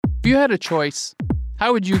If you had a choice,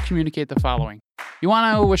 how would you communicate the following? You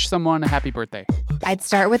want to wish someone a happy birthday. I'd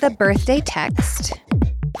start with a birthday text.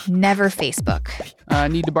 Never Facebook.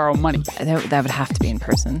 Need to borrow money. That would have to be in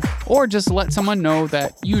person. Or just let someone know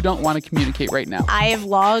that you don't want to communicate right now. I have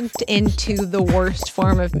logged into the worst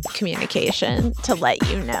form of communication to let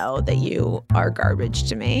you know that you are garbage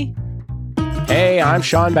to me. Hey, I'm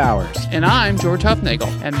Sean Bowers. And I'm George Huffnagel.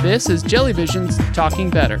 And this is Jellyvision's Talking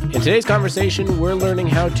Better. In today's conversation, we're learning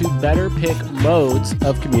how to better pick modes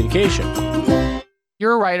of communication.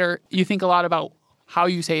 You're a writer. You think a lot about how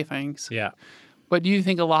you say things. Yeah. But do you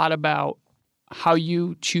think a lot about how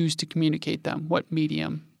you choose to communicate them? What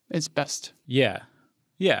medium is best? Yeah.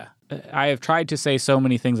 I have tried to say so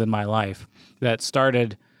many things in my life that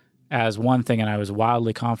started as one thing and I was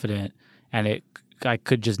wildly confident and I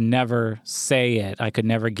could just never say it. I could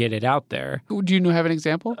never get it out there. Do you have an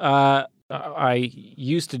example? I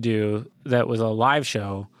used to do that was a live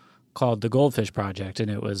show called The Goldfish Project,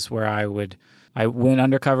 and it was where I went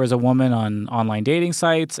undercover as a woman on online dating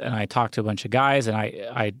sites, and I talked to a bunch of guys, and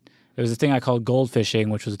it was a thing I called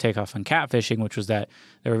goldfishing, which was a takeoff on catfishing, which was that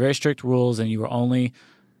there were very strict rules, and you were only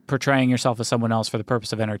portraying yourself as someone else for the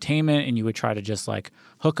purpose of entertainment, and you would try to just like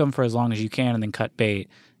hook them for as long as you can and then cut bait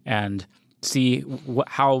and see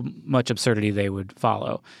how much absurdity they would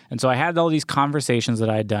follow. And so I had all these conversations that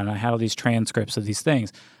I had done. I had all these transcripts of these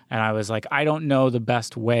things. And I was like, I don't know the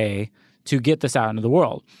best way to get this out into the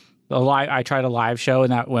world. I tried a live show,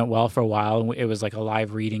 and that went well for a while. And it was like a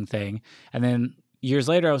live reading thing. And then years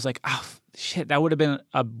later, I was like, oh, shit, that would have been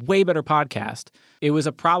a way better podcast. It was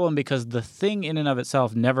a problem because the thing in and of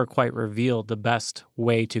itself never quite revealed the best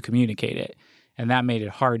way to communicate it. And that made it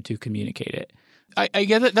hard to communicate it. I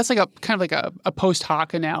get it. That's like a kind of like a post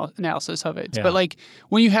hoc analysis of it. Yeah. But like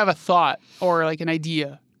when you have a thought or like an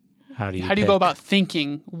idea, how do you go about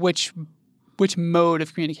thinking which mode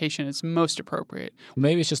of communication is most appropriate?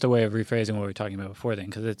 Maybe it's just a way of rephrasing what we were talking about before then,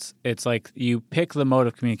 because it's like you pick the mode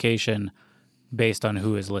of communication based on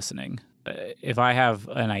who is listening. If I have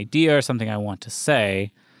an idea or something I want to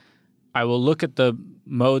say, I will look at the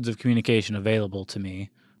modes of communication available to me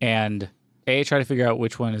and try to figure out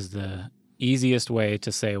which one is the easiest way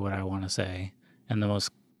to say what I want to say and the most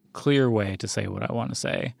clear way to say what I want to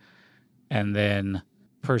say, and then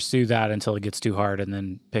pursue that until it gets too hard and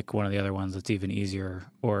then pick one of the other ones that's even easier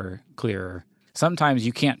or clearer. Sometimes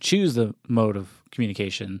you can't choose the mode of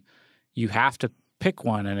communication. You have to pick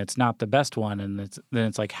one and it's not the best one, and then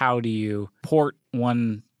it's like, how do you port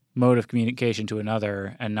one mode of communication to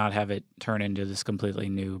another and not have it turn into this completely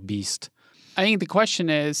new beast? I think the question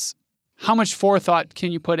is, how much forethought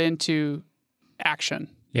can you put into action?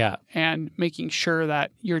 Yeah. And making sure that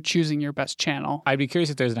you're choosing your best channel. I'd be curious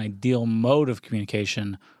if there's an ideal mode of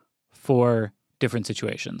communication for different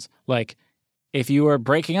situations. Like if you were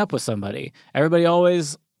breaking up with somebody, everybody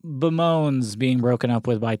always bemoans being broken up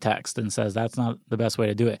with by text and says that's not the best way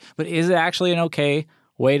to do it. But is it actually an okay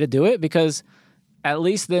way to do it? Because at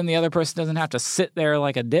least then the other person doesn't have to sit there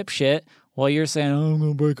like a dipshit while you're saying, oh, I'm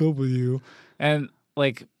going to break up with you. And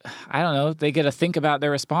like, I don't know, they get to think about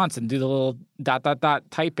their response and do the little ...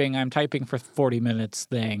 typing, I'm typing for 40 minutes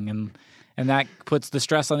thing. And that puts the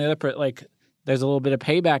stress on the other person. Like, there's a little bit of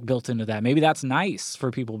payback built into that. Maybe that's nice for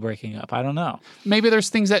people breaking up. I don't know. Maybe there's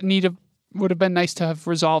things that would have been nice to have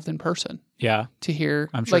resolved in person. Yeah. To hear.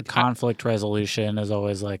 I'm sure conflict resolution is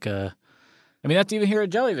always like that's even here at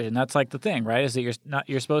Jellyvision. That's like the thing, right? Is that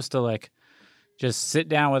you're supposed to like just sit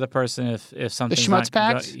down with a person if something. The Schmutz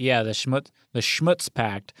Pact? The Schmutz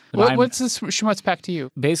Pact. What's the Schmutz Pact to you?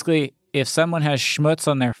 Basically, if someone has schmutz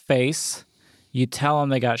on their face, you tell them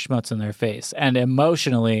they got schmutz on their face. And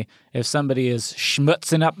emotionally, if somebody is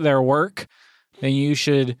schmutzing up their work, then you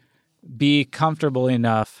should be comfortable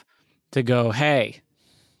enough to go, hey,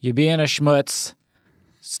 you being a schmutz,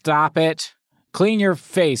 stop it, clean your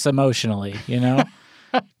face emotionally, you know?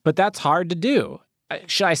 But that's hard to do.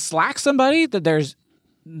 Should I slack somebody that there's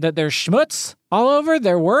schmutz all over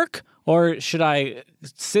their work, or should I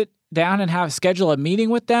sit down and schedule a meeting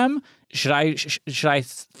with them? Should I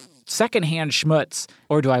secondhand schmutz,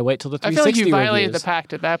 or do I wait till the 360 I feel like you violated reviews? the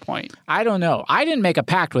pact at that point. I don't know. I didn't make a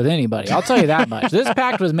pact with anybody. I'll tell you that much. This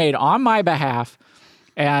pact was made on my behalf,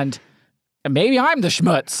 and maybe I'm the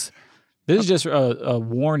schmutz. This is just a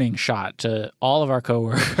warning shot to all of our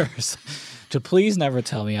coworkers to please never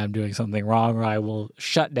tell me I'm doing something wrong, or I will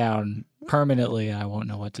shut down permanently and I won't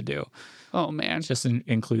know what to do. Oh, man. Just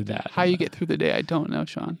include that. How you get through the day, I don't know,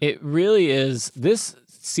 Sean. It really is. This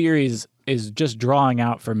series is just drawing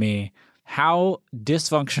out for me how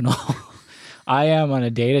dysfunctional I am on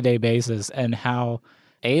a day-to-day basis and how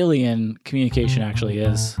alien communication actually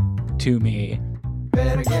is to me.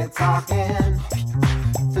 better get talking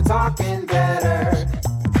to talking better.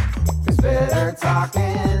 'Cause better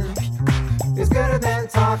talking is better than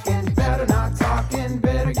talking. Better not talking,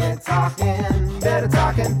 better get talking. Better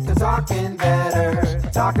talking to talking better.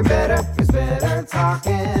 Talking better is better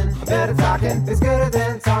talking. Better talking is better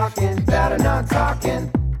than talking. Better not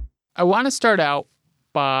talking. I want to start out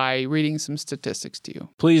by reading some statistics to you.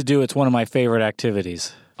 Please do. It's one of my favorite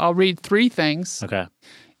activities. I'll read 3 things. Okay.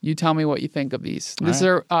 You tell me what you think of these. All These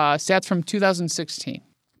are stats from 2016.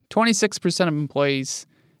 26% of employees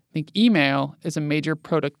think email is a major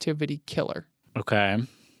productivity killer. Okay.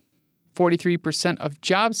 43% of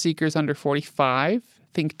job seekers under 45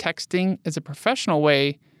 think texting is a professional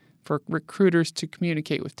way for recruiters to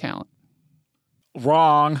communicate with talent.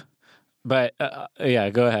 Wrong. But yeah,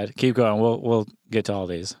 go ahead. Keep going. We'll get to all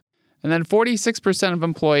these. And then 46% of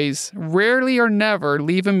employees rarely or never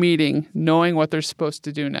leave a meeting knowing what they're supposed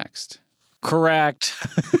to do next. Correct.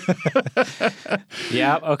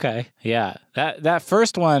 Yeah. Okay. Yeah. That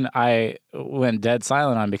first one I went dead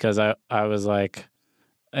silent on because I was like,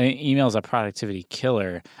 email is a productivity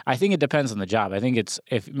killer. I think it depends on the job. I think it's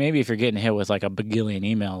if you're getting hit with like a bagillion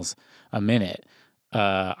emails a minute,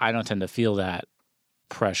 I don't tend to feel that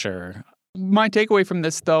pressure. My takeaway from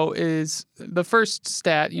this, though, is the first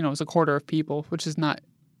stat, is a quarter of people, which is not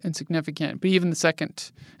insignificant. But even the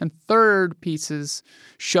second and third pieces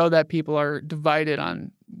show that people are divided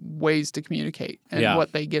on ways to communicate and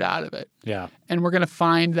what they get out of it. Yeah. And we're going to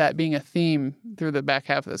find that being a theme through the back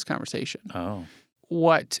half of this conversation. Oh.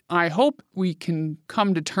 What I hope we can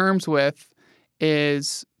come to terms with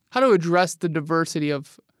is how to address the diversity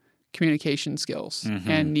of communication skills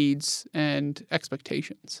and needs and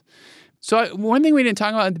expectations. So one thing we didn't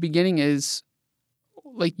talk about at the beginning is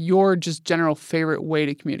like your just general favorite way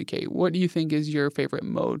to communicate. What do you think is your favorite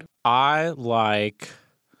mode? I like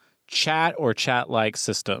chat or chat-like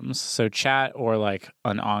systems. So chat or like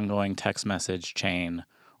an ongoing text message chain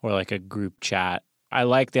or like a group chat. I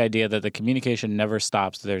like the idea that the communication never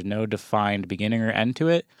stops. There's no defined beginning or end to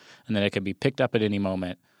it, and that it can be picked up at any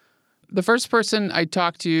moment. The first person I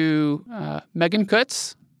talked to, Megan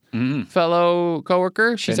Kutz, fellow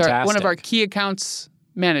coworker. She's one of our key accounts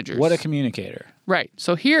managers. What a communicator. Right.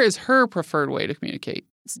 So here is her preferred way to communicate.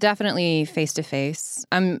 It's definitely face-to-face.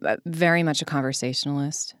 I'm very much a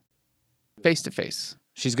conversationalist. Face-to-face.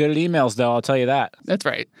 She's good at emails, though, I'll tell you that. That's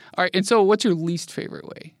right. All right. And so what's your least favorite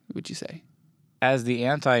way, would you say? As the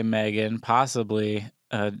anti-Megan, possibly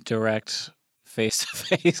a direct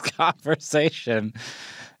face-to-face conversation.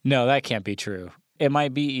 No, that can't be true. It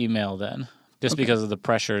might be email then, just because of the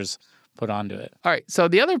pressures put onto it. All right. So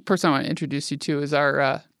the other person I want to introduce you to is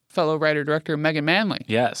our fellow writer-director, Megan Manley.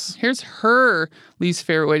 Yes. Here's her least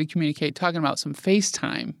favorite way to communicate, talking about some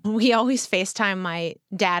FaceTime. We always FaceTime my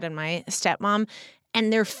dad and my stepmom,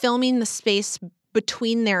 and they're filming the space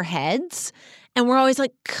between their heads. And we're always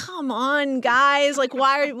like, come on, guys. Like,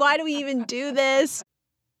 why do we even do this?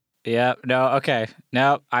 Yeah, no, okay.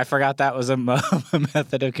 No, I forgot that was a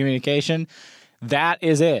method of communication. That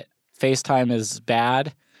is it. FaceTime is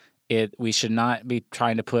bad. We should not be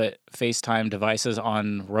trying to put FaceTime devices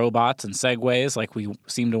on robots and Segways like we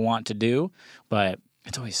seem to want to do, but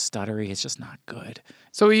it's always stuttery. It's just not good.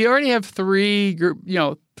 So we already have three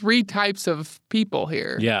types of people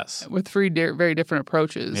here. Yes. With three very different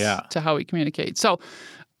approaches to how we communicate. So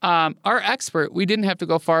our expert, we didn't have to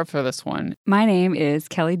go far for this one. My name is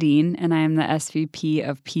Kelly Dean, and I am the SVP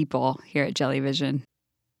of People here at Jellyvision.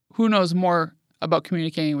 Who knows more about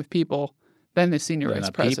communicating with people than the senior vice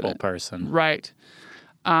president? People person. Right.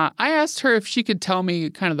 I asked her if she could tell me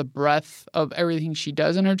kind of the breadth of everything she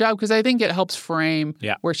does in her job, because I think it helps frame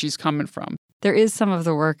where she's coming from. There is some of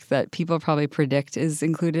the work that people probably predict is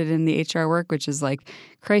included in the HR work, which is like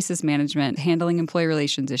crisis management, handling employee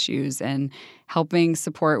relations issues, and helping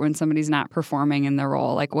support when somebody's not performing in their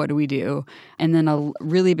role. Like, what do we do? And then a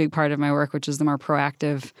really big part of my work, which is the more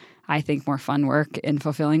proactive, I think more fun work and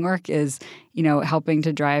fulfilling work, is, helping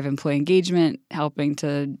to drive employee engagement, helping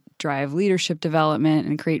to drive leadership development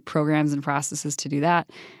and create programs and processes to do that.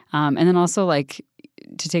 And then also like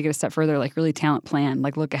to take it a step further, like really talent plan,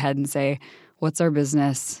 like look ahead and say, what's our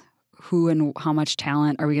business? Who and how much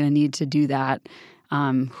talent are we going to need to do that?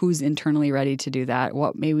 Who's internally ready to do that?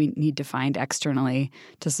 What may we need to find externally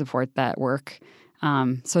to support that work?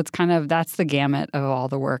 So it's kind of, that's the gamut of all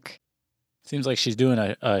the work. Seems like she's doing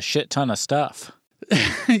a shit ton of stuff.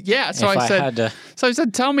 Yeah. So I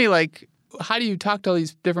said, tell me, like, how do you talk to all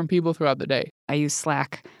these different people throughout the day? I use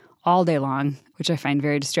Slack all day long, which I find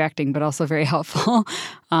very distracting, but also very helpful.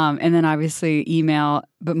 And then obviously email,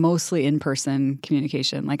 but mostly in-person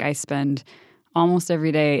communication. Like I spend almost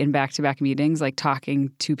every day in back-to-back meetings, like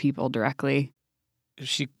talking to people directly.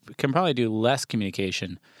 She can probably do less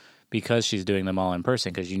communication because she's doing them all in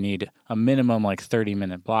person, because you need a minimum like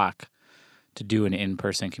 30-minute block to do an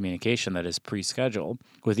in-person communication that is pre-scheduled.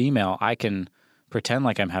 With email, I can pretend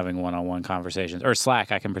like I'm having one-on-one conversations, or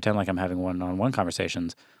Slack, I can pretend like I'm having one-on-one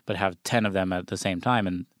conversations, but have 10 of them at the same time,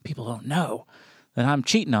 and people don't know that I'm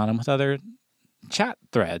cheating on them with other chat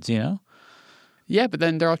threads, you know? Yeah, but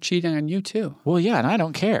then they're all cheating on you too. Well, yeah, and I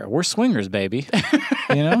don't care. We're swingers, baby.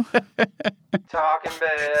 You know? Talking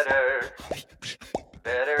better.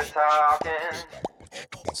 Better talking.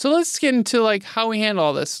 So let's get into like how we handle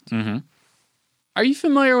all this. Mm-hmm. Are you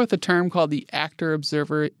familiar with a term called the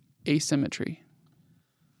actor-observer asymmetry?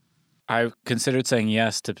 I considered saying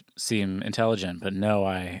yes to seem intelligent, but no,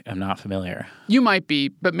 I am not familiar. You might be,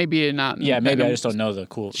 but maybe you're not. Yeah, maybe I just don't know the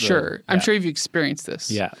cool... Sure. I'm sure you've experienced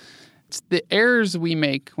this. Yeah. It's the errors we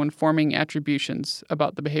make when forming attributions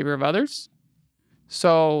about the behavior of others.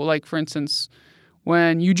 So, like, for instance,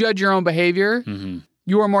 when you judge your own behavior,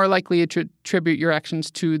 you are more likely to attribute your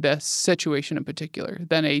actions to the situation in particular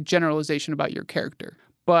than a generalization about your character.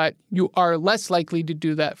 But you are less likely to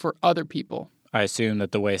do that for other people. I assume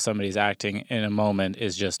that the way somebody's acting in a moment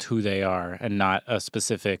is just who they are and not a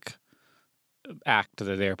specific act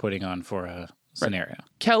that they're putting on for a scenario.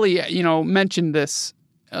 Right. Kelly, mentioned this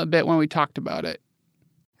a bit when we talked about it.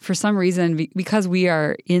 For some reason, because we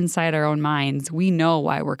are inside our own minds, we know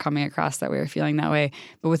why we're coming across that way or feeling that way.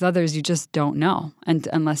 But with others, you just don't know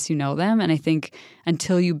unless you know them. And I think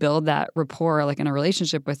until you build that rapport, like in a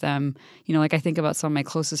relationship with them, like I think about some of my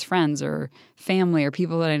closest friends or family or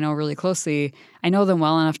people that I know really closely, I know them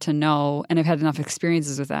well enough to know, and I've had enough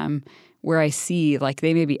experiences with them where I see like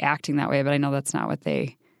they may be acting that way, but I know that's not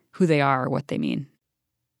who they are or what they mean.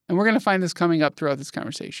 And we're going to find this coming up throughout this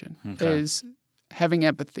conversation, is having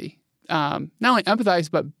empathy. Not only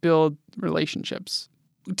empathize, but build relationships.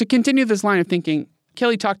 To continue this line of thinking,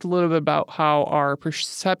 Kelly talked a little bit about how our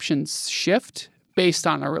perceptions shift based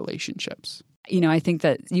on our relationships. I think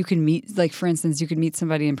that you can meet, like, for instance, you could meet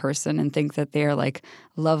somebody in person and think that they're, like,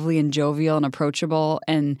 lovely and jovial and approachable.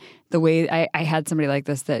 And the way I had somebody like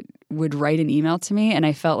this that would write an email to me, and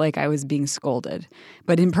I felt like I was being scolded.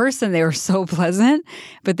 But in person, they were so pleasant,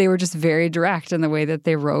 but they were just very direct in the way that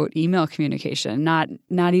they wrote email communication, not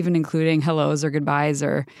even including hellos or goodbyes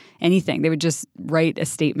or anything. They would just write a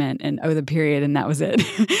statement and with a period, and that was it.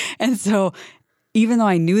 And so even though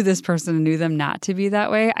I knew this person and knew them not to be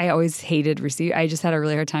that way, I always hated I just had a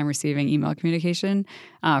really hard time receiving email communication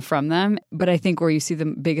from them. But I think where you see the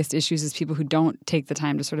biggest issues is people who don't take the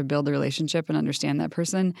time to sort of build a relationship and understand that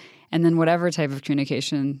person. And then whatever type of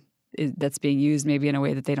communication that's being used, maybe in a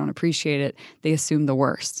way that they don't appreciate it, they assume the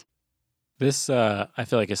worst. This, I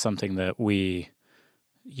feel like, is something that we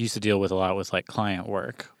used to deal with a lot with like client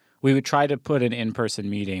work. We would try to put an in-person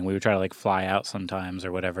meeting. We would try to like fly out sometimes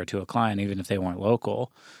or whatever to a client, even if they weren't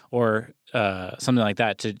local, or something like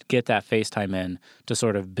that, to get that FaceTime in to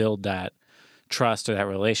sort of build that trust or that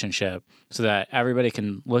relationship so that everybody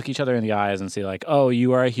can look each other in the eyes and see like, oh,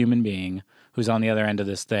 you are a human being who's on the other end of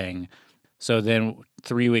this thing. So then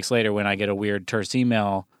 3 weeks later, when I get a weird terse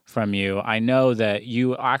email from you, I know that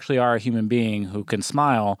you actually are a human being who can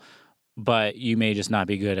smile, but you may just not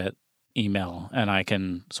be good at email, and I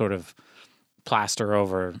can sort of plaster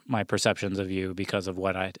over my perceptions of you because of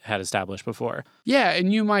what I had established before. Yeah,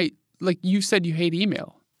 and you might, like you said, you hate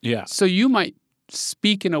email. Yeah. So you might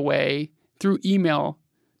speak in a way through email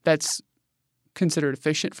that's considered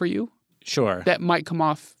efficient for you. Sure. That might come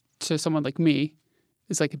off to someone like me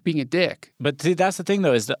as like being a dick. But see, that's the thing,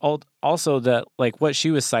 though, is that also that like what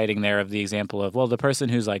she was citing there of the example of, well, the person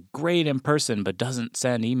who's like great in person but doesn't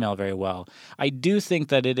send email very well. I do think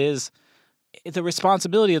that it is the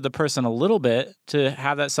responsibility of the person a little bit to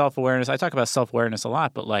have that self-awareness. I talk about self-awareness a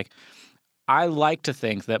lot, but like I like to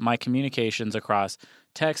think that my communications across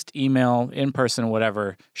text, email, in person,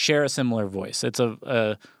 whatever, share a similar voice. It's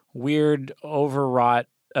a weird, overwrought.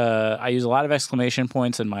 I use a lot of exclamation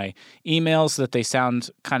points in my emails so that they sound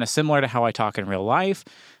kind of similar to how I talk in real life.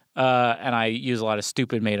 And I use a lot of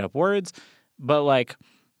stupid made-up words. But like,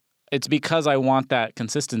 it's because I want that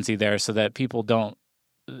consistency there so that people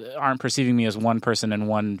aren't perceiving me as one person in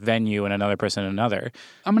one venue and another person in another.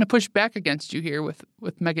 I'm going to push back against you here with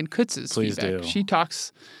Megan Kutz's Please feedback. do. She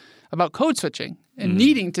talks about code switching and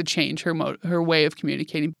needing to change her way of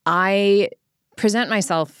communicating. I present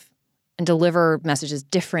myself and deliver messages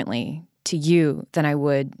differently to you than I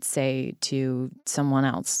would say to someone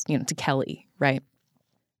else, to Kelly, right?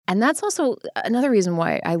 And that's also another reason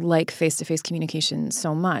why I like face-to-face communication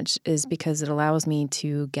so much, is because it allows me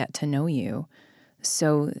to get to know you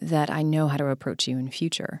so that I know how to approach you in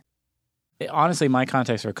future. Honestly, my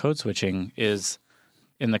context for code switching is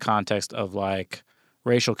in the context of like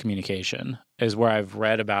racial communication, is where I've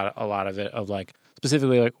read about a lot of it, of like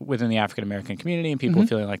specifically like within the African American community and people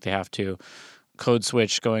feeling like they have to code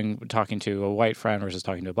switch, talking to a white friend versus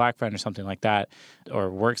talking to a black friend or something like that, or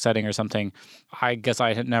work setting or something. I guess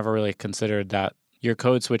I had never really considered that you're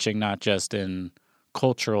code switching not just in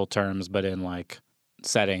cultural terms, but in like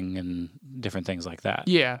setting and different things like that.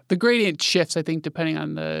 Yeah. The gradient shifts, I think, depending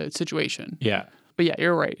on the situation. Yeah. But yeah,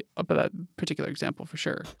 you're right about that particular example for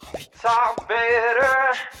sure. Talk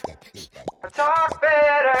better. Talk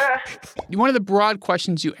better. One of the broad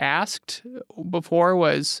questions you asked before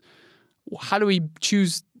was, how do we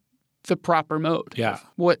choose the proper mode? Yeah.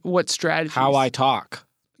 What strategies? How I talk.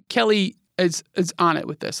 Kelly is on it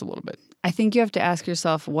with this a little bit. I think you have to ask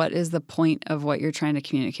yourself, what is the point of what you're trying to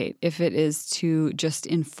communicate? If it is to just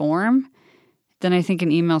inform, then I think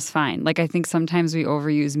an email's fine. Like, I think sometimes we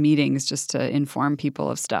overuse meetings just to inform people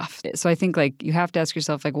of stuff. So I think, like, you have to ask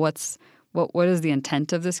yourself, like, what is the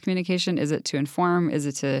intent of this communication? Is it to inform? Is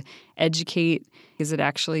it to educate? Is it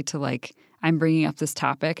actually to, like, I'm bringing up this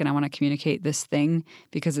topic and I want to communicate this thing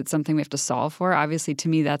because it's something we have to solve for? Obviously, to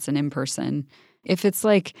me, that's an in-person. If it's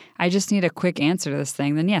like, I just need a quick answer to this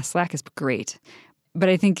thing, then yeah, Slack is great. But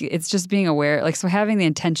I think it's just being aware, like, so having the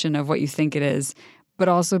intention of what you think it is, but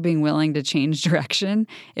also being willing to change direction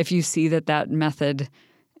if you see that that method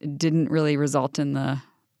didn't really result in the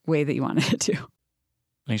way that you wanted it to.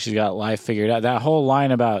 I think she's got life figured out. That whole line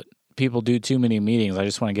about people do too many meetings, I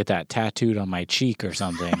just want to get that tattooed on my cheek or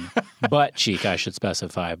something. Butt cheek, I should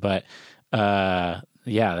specify. But yeah,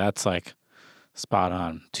 that's like spot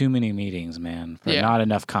on. Too many meetings, man, for not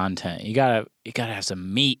enough content. You gotta have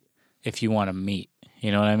some meat if you want to meet.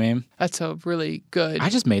 You know what I mean? That's a really good. I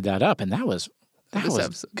just made that up, and that was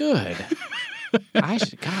good.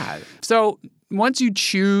 God. So once you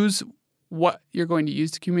choose what you're going to use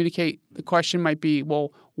to communicate, the question might be,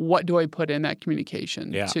 well, what do I put in that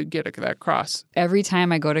communication to get that across? Every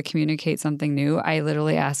time I go to communicate something new, I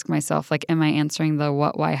literally ask myself, like, am I answering the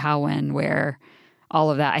what, why, how, when, where, all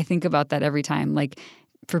of that? I think about that every time. Like,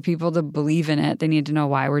 for people to believe in it, they need to know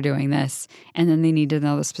why we're doing this. And then they need to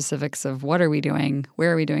know the specifics of what are we doing,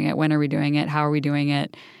 where are we doing it, when are we doing it, how are we doing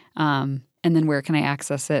it, and then where can I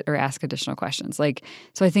access it or ask additional questions. Like,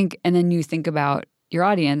 so I think, and then you think about your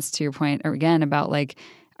audience, to your point, or again, about like,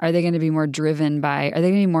 are they going to be more driven by, are they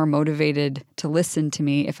going to be more motivated to listen to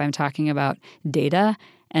me if I'm talking about data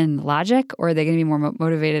and logic, or are they going to be more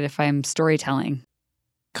motivated if I'm storytelling?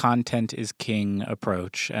 Content is king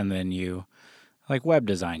approach, and then you, like web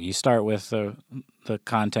design, you start with the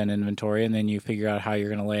content inventory, and then you figure out how you're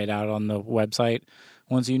going to lay it out on the website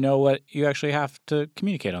once you know what you actually have to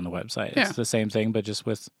communicate on the website. It's the same thing, but just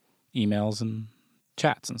with emails and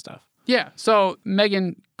chats and stuff. Yeah. So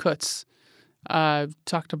Megan Kutz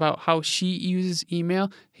talked about how she uses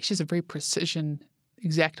email. She has a very precision,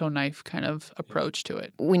 X-Acto knife kind of approach to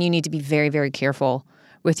it. When you need to be very, very careful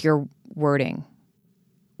with your wording,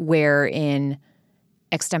 wherein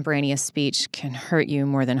extemporaneous speech can hurt you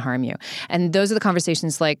more than harm you. And those are the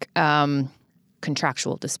conversations like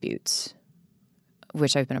contractual disputes,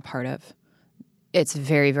 which I've been a part of. It's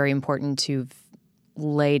very, very important to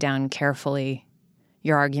lay down carefully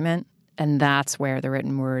your argument, and that's where the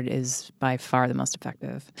written word is by far the most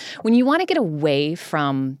effective. When you want to get away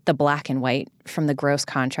from the black and white, from the gross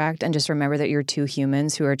contract, and just remember that you're two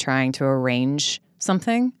humans who are trying to arrange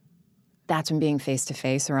something, that's when being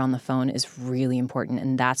face-to-face or on the phone is really important,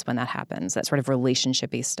 and that's when that happens, that sort of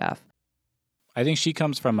relationship-y stuff. I think she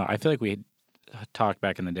comes from, I feel like we talked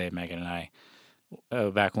back in the day, Megan and I,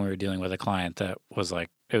 back when we were dealing with a client that was like,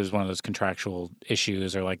 it was one of those contractual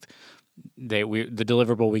issues, or like the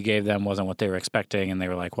deliverable we gave them wasn't what they were expecting, and they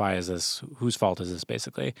were like, why is this, whose fault is this,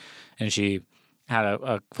 basically? And she had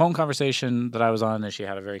a phone conversation that I was on, and she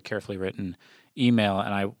had a very carefully written email,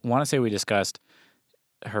 and I want to say we discussed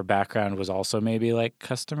her background was also maybe like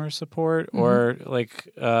customer support or like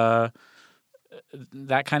that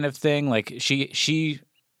kind of thing. Like she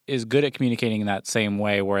is good at communicating in that same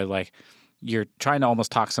way, where like you're trying to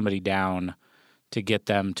almost talk somebody down to get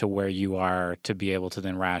them to where you are to be able to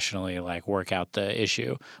then rationally like work out the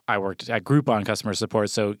issue. I worked at Groupon customer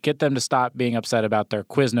support, so get them to stop being upset about their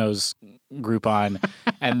Quiznos Groupon,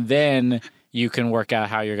 and then you can work out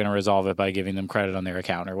how you're going to resolve it by giving them credit on their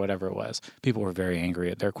account or whatever it was. People were very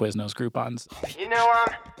angry at their Quiznos Groupons. You know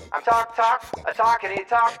I'm talk, a talk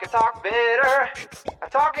better. I'm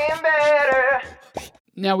talking better.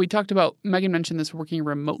 Now, we talked about, Megan mentioned this working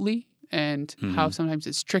remotely and how sometimes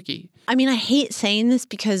it's tricky. I mean, I hate saying this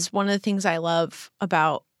because one of the things I love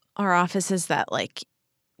about our office is that like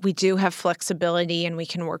we do have flexibility and we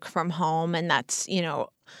can work from home, and that's,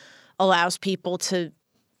 allows people to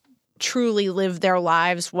truly live their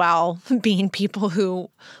lives while being people who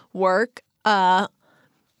work. But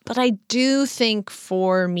I do think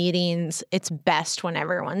for meetings, it's best when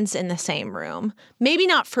everyone's in the same room. Maybe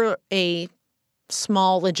not for a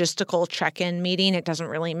small logistical check-in meeting. It doesn't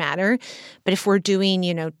really matter. But if we're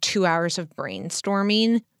doing, 2 hours of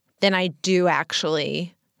brainstorming, then I do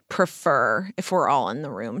actually prefer if we're all in the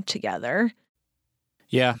room together.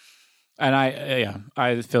 Yeah. And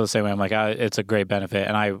I feel the same way. I'm like, it's a great benefit.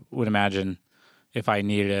 And I would imagine if I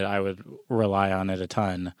needed it, I would rely on it a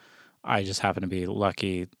ton. I just happen to be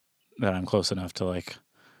lucky that I'm close enough to like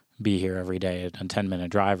be here every day, a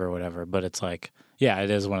 10-minute drive or whatever. But it's like, yeah, it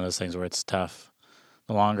is one of those things where it's tough.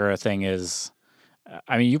 The longer a thing is,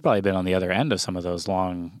 I mean, you've probably been on the other end of some of those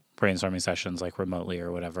long brainstorming sessions, like remotely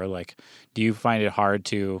or whatever. Like, do you find it hard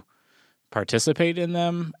to participate in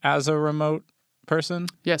them as a remote person?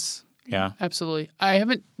 Yes. Yeah. Absolutely. I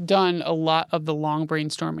haven't done a lot of the long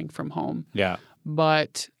brainstorming from home. Yeah.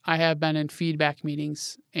 But I have been in feedback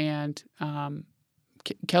meetings, and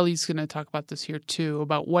Kelly's going to talk about this here too,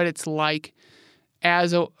 about what it's like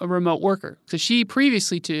as a remote worker. So she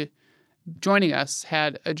previously to joining us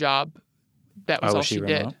had a job that was all she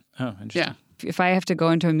did. Oh, interesting. Yeah. If I have to go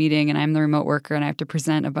into a meeting and I'm the remote worker and I have to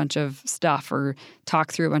present a bunch of stuff or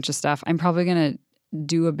talk through a bunch of stuff, I'm probably going to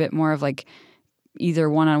do a bit more of like either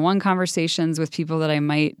one-on-one conversations with people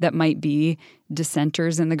that might be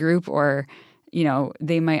dissenters in the group, or I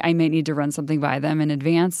might need to run something by them in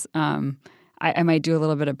advance. I might do a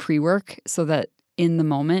little bit of pre-work so that in the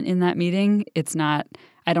moment in that meeting,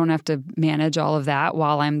 I don't have to manage all of that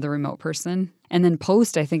while I'm the remote person. And then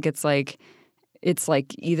post, I think it's like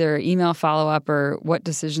either email follow-up or what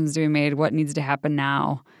decisions do we made, what needs to happen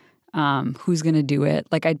now, who's going to do it.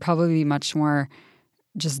 Like I'd probably be much more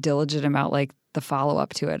just diligent about like the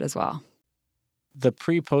follow-up to it as well. The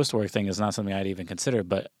pre-post work thing is not something I'd even consider,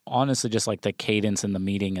 but honestly, just like the cadence in the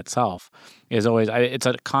meeting itself is always, it's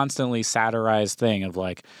a constantly satirized thing of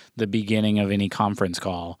like the beginning of any conference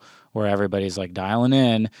call where everybody's like dialing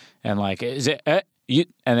in and like, is it,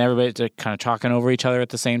 and everybody's kind of talking over each other at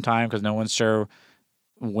the same time because no one's sure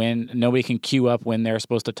when, nobody can queue up when they're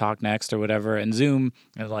supposed to talk next or whatever. And Zoom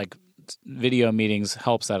and like video meetings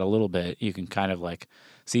helps that a little bit. You can kind of like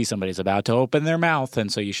see somebody's about to open their mouth,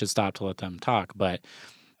 and so you should stop to let them talk. But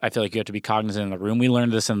I feel like you have to be cognizant in the room. We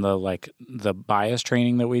learned this in the bias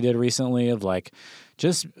training that we did recently of like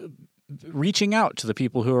just reaching out to the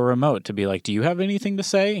people who are remote to be like, do you have anything to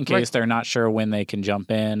say in case they're not sure when they can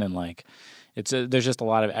jump in, and like there's just a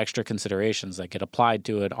lot of extra considerations that get applied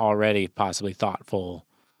to an already possibly thoughtful,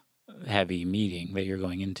 heavy meeting that you're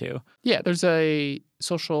going into. Yeah, there's a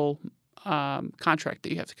social contract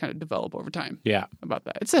that you have to kind of develop over time. Yeah. About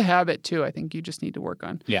that. It's a habit too. I think you just need to work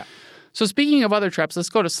on. Yeah. So speaking of other traps, let's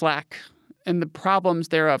go to Slack and the problems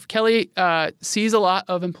thereof. Kelly sees a lot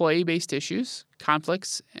of employee-based issues,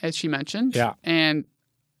 conflicts, as she mentioned. Yeah. And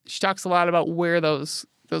she talks a lot about where those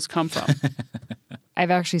come from.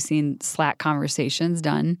 I've actually seen Slack conversations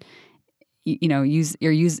done.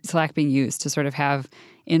 Slack being used to sort of have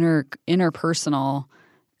interpersonal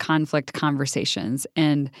conflict conversations.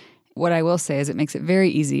 And what I will say is it makes it very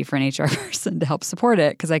easy for an HR person to help support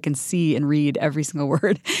it because I can see and read every single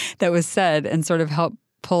word that was said and sort of help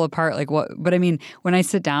pull apart like what. But I mean, when I've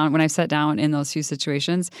sat down in those few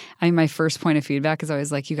situations, my first point of feedback is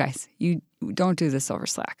always like, you guys, you don't do this over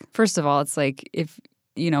Slack. First of all, it's like if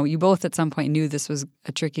you both at some point knew this was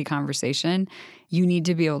a tricky conversation, you need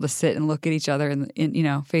to be able to sit and look at each other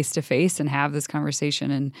in face to face and have this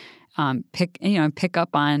conversation and pick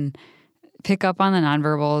up on the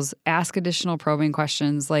nonverbals, ask additional probing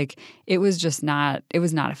questions. Like it was not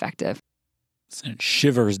effective. It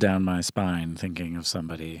shivers down my spine thinking of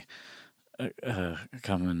somebody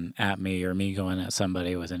coming at me or me going at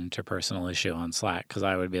somebody with an interpersonal issue on Slack, because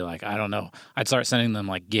I would be like, I don't know. I'd start sending them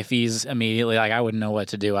like Giphies immediately. Like I wouldn't know what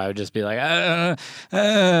to do. I would just be like,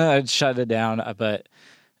 I'd shut it down. But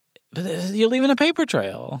you're leaving a paper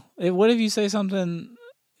trail. What if you say something?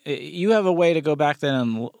 You have a way to go back then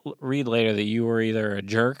and read later that you were either a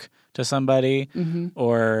jerk to somebody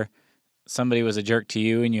or somebody was a jerk to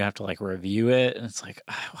you, and you have to like review it. And it's like,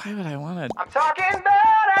 why would I want to? I'm talking better.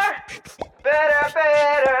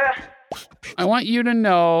 I want you to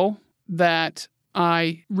know that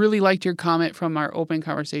I really liked your comment from our open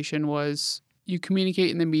conversation was you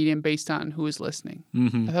communicate in the medium based on who is listening.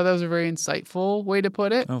 Mm-hmm. I thought that was a very insightful way to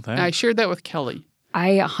put it. Oh, thanks. And I shared that with Kelly.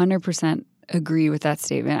 I 100% agree with that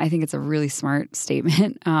statement. I think it's a really smart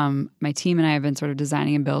statement. My team and I have been sort of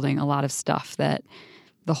designing and building a lot of stuff that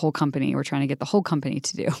the whole company. We're trying to get the whole company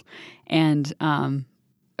to do. And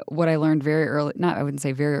what I learned very early, I wouldn't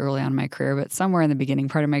say very early on in my career, but somewhere in the beginning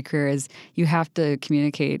part of my career is you have to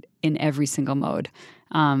communicate in every single mode,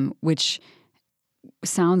 which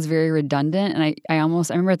sounds very redundant. And I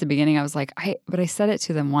remember at the beginning I was like, but I said it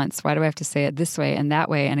to them once. Why do I have to say it this way and that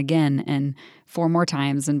way and again and 4 more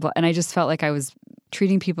times? And I just felt like I was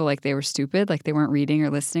treating people like they were stupid, like they weren't reading or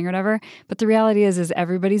listening or whatever. But the reality is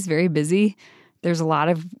everybody's very busy. There's a lot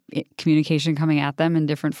of communication coming at them in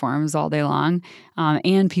different forms all day long.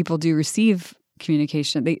 And people do receive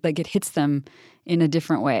communication. It hits them in a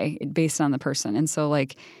different way based on the person. And so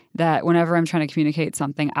like that whenever I'm trying to communicate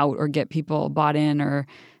something out or get people bought in or,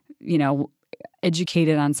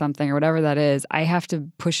 educated on something or whatever that is, I have to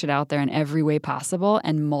push it out there in every way possible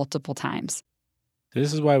and multiple times.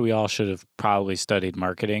 This is why we all should have probably studied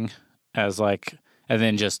marketing and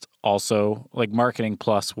then just also like marketing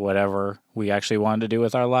plus whatever we actually wanted to do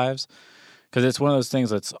with our lives. Because it's one of those things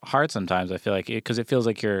that's hard sometimes, I feel like, because it feels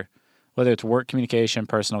like whether it's work communication,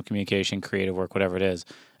 personal communication, creative work, whatever it is,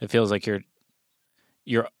 it feels like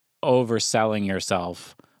you're overselling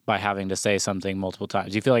yourself by having to say something multiple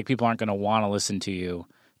times. You feel like people aren't going to want to listen to you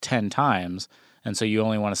 10 times, and so you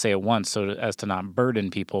only want to say it once so as to not burden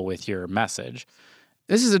people with your message.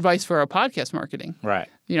 This is advice for our podcast marketing. Right.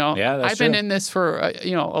 I've been in this for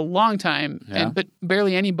a long time, but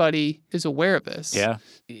barely anybody is aware of this. Yeah.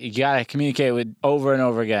 You got to communicate with over and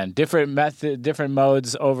over again. Different method, different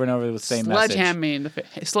modes over and over with the same message.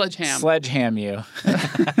 Sledgeham you.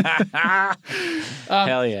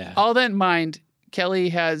 Hell yeah. All that in mind, Kelly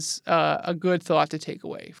has a good thought to take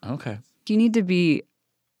away. Okay. You need to be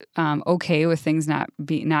okay with things not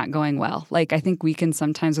going well. Like I think we can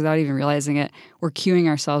sometimes, without even realizing it, we're queuing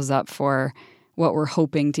ourselves up for what we're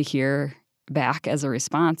hoping to hear back as a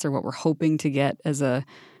response or what we're hoping to get as a,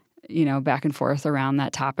 back and forth around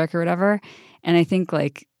that topic or whatever. And I think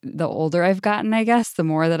like the older I've gotten, I guess, the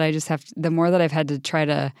more that I've had to try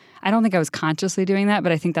to, I don't think I was consciously doing that,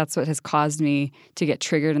 but I think that's what has caused me to get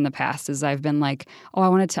triggered in the past is I've been like, oh, I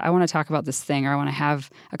want to talk about this thing or I want to have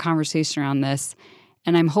a conversation around this.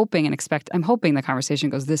 And I'm hoping the conversation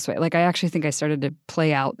goes this way. Like I actually think I started to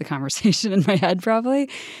play out the conversation in my head probably.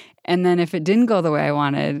 And then if it didn't go the way I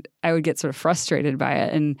wanted, I would get sort of frustrated by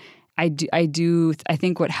it. And I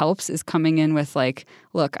think what helps is coming in with like,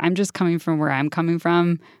 look, I'm just coming from where I'm coming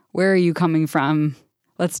from. Where are you coming from?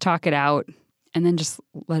 Let's talk it out. And then just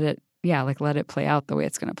let it play out the way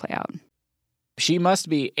it's going to play out. She must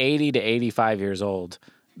be 80 to 85 years old.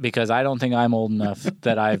 Because I don't think I'm old enough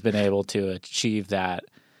that I've been able to achieve that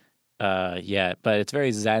yet. But it's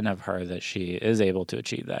very zen of her that she is able to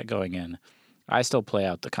achieve that going in. I still play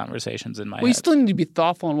out the conversations in my head. You still need to be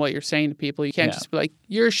thoughtful in what you're saying to people. You can't just be like,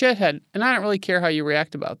 you're a shithead. And I don't really care how you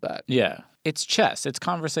react about that. Yeah. It's chess. It's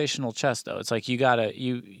conversational chess, though. It's like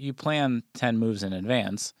you plan 10 moves in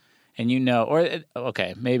advance. And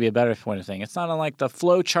maybe a better point of thing. It's not unlike the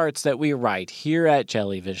flow charts that we write here at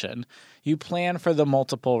Jellyvision. You plan for the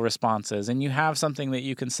multiple responses, and you have something that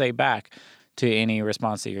you can say back to any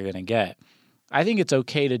response that you're going to get. I think it's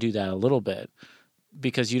okay to do that a little bit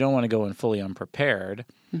because you don't want to go in fully unprepared.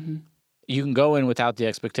 Mm-hmm. You can go in without the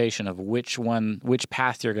expectation of which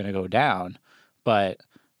path you're going to go down, but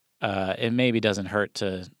it maybe doesn't hurt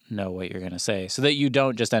to know what you're going to say so that you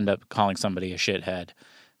don't just end up calling somebody a shithead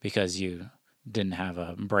because you didn't have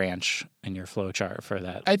a branch in your flow chart for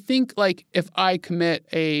that. I think like if I commit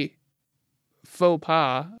a faux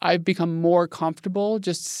pas, I've become more comfortable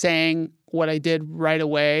just saying what I did right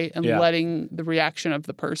away and letting the reaction of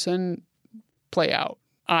the person play out.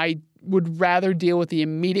 I would rather deal with the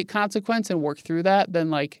immediate consequence and work through that than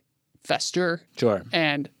like fester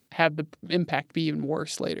and have the impact be even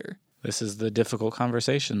worse later. This is the difficult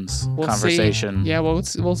conversations We'll conversation. See. Yeah, we'll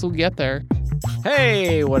get there.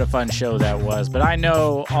 Hey, what a fun show that was. But I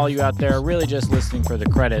know all you out there are really just listening for the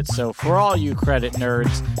credits. So for all you credit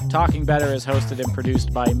nerds, Talking Better is hosted and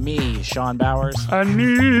produced by me, Sean Bowers. And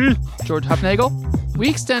me, George Hupnagel. We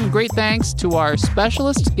extend great thanks to our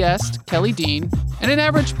specialist guest, Kelly Dean, and an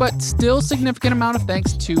average but still significant amount of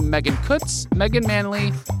thanks to Megan Kutz, Megan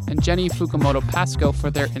Manley, and Jenny Fukumoto Pasco for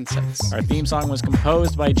their insights. Our theme song was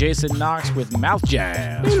composed by Jason Knox with Mouth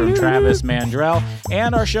Jams from Travis Mandrell,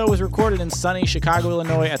 and our show was recorded in sunny Chicago,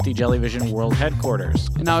 Illinois at the Jellyvision World Headquarters.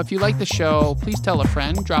 And now, if you like the show, please tell a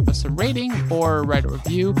friend, drop us a rating, or write a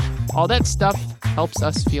review. All that stuff helps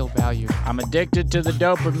us feel valued. I'm addicted to the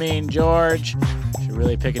dopamine, George. Should to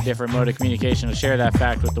really pick a different mode of communication to share that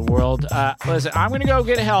fact with the world. Listen, I'm going to go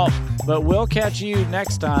get help, but we'll catch you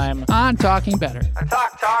next time on Talking Better. I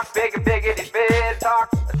talk, big and biggity bit.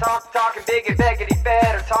 Talking big and biggity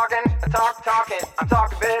better. Talking, I'm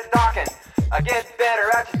talking better, talking. I get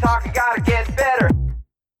better at your talking, gotta get better.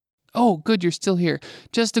 Oh, good, you're still here.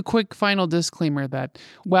 Just a quick final disclaimer that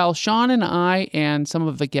while Sean and I and some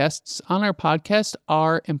of the guests on our podcast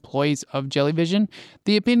are employees of Jellyvision,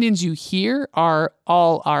 the opinions you hear are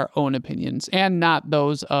all our own opinions and not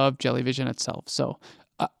those of Jellyvision itself. So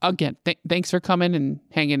again, thanks for coming and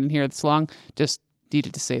hanging in here this long. Just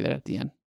needed to say that at the end.